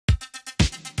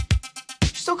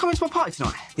still coming to my party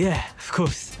tonight? Yeah, of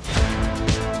course.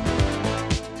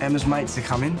 Emma's mates are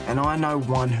coming, and I know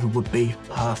one who would be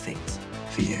perfect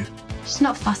for you. She's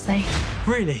not fussy.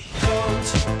 Really?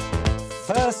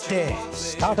 First day,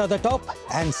 start at the top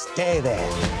and stay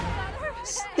there.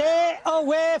 Stay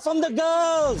away from the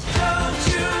girls!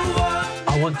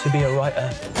 I want to be a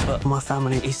writer, but my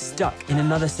family is stuck in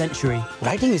another century.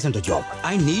 Writing isn't a job.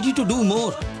 I need you to do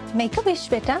more. Make a wish,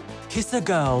 beta. Kiss a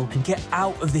girl and get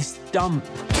out of this dump.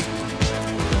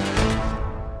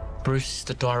 Bruce is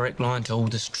the direct line to all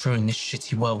that's true in this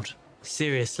shitty world.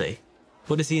 Seriously,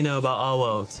 what does he know about our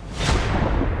world?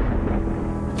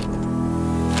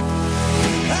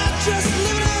 Just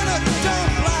living in a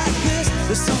dump like this.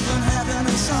 There's something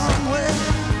happening somewhere.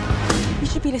 You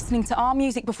should be listening to our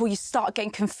music before you start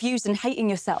getting confused and hating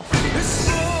yourself.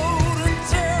 Explode and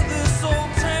tear this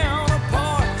old town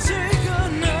apart. Take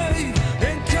a knife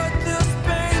and cut this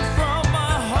pain from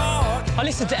my heart. I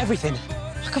listened to everything.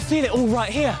 I can feel it all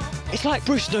right here. It's like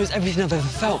Bruce knows everything I've ever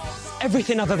felt,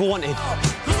 everything I've ever wanted.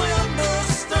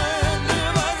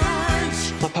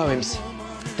 My poems,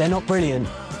 they're not brilliant,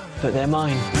 but they're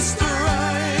mine.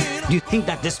 Do you think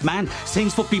that this man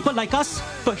sings for people like us?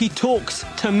 But he talks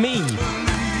to me.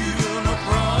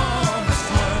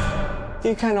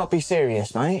 You cannot be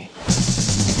serious, mate.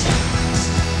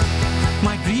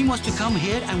 My dream was to come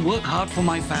here and work hard for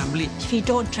my family. If you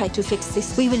don't try to fix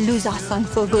this, we will lose our son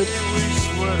for good.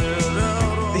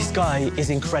 This guy is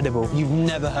incredible. You've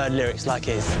never heard lyrics like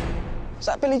his. Is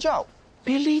that Billy Joel?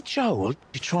 Billy Joel?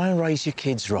 You try and raise your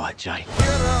kids right, Jay.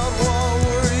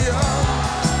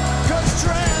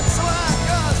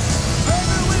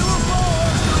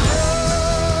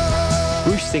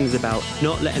 Bruce sings about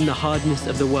not letting the hardness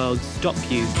of the world stop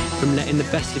you from letting the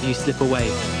best of you slip away.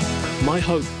 My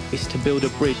hope is to build a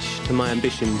bridge to my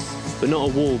ambitions, but not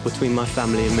a wall between my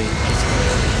family and me.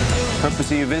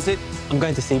 Purpose of your visit? I'm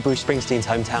going to see Bruce Springsteen's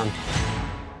hometown.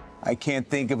 I can't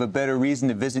think of a better reason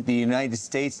to visit the United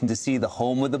States than to see the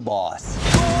home of the boss.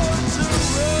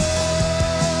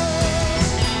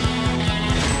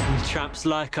 Tramps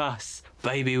like us,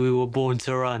 baby, we were born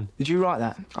to run. Did you write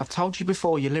that? I've told you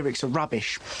before your lyrics are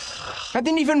rubbish. That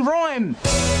didn't even rhyme.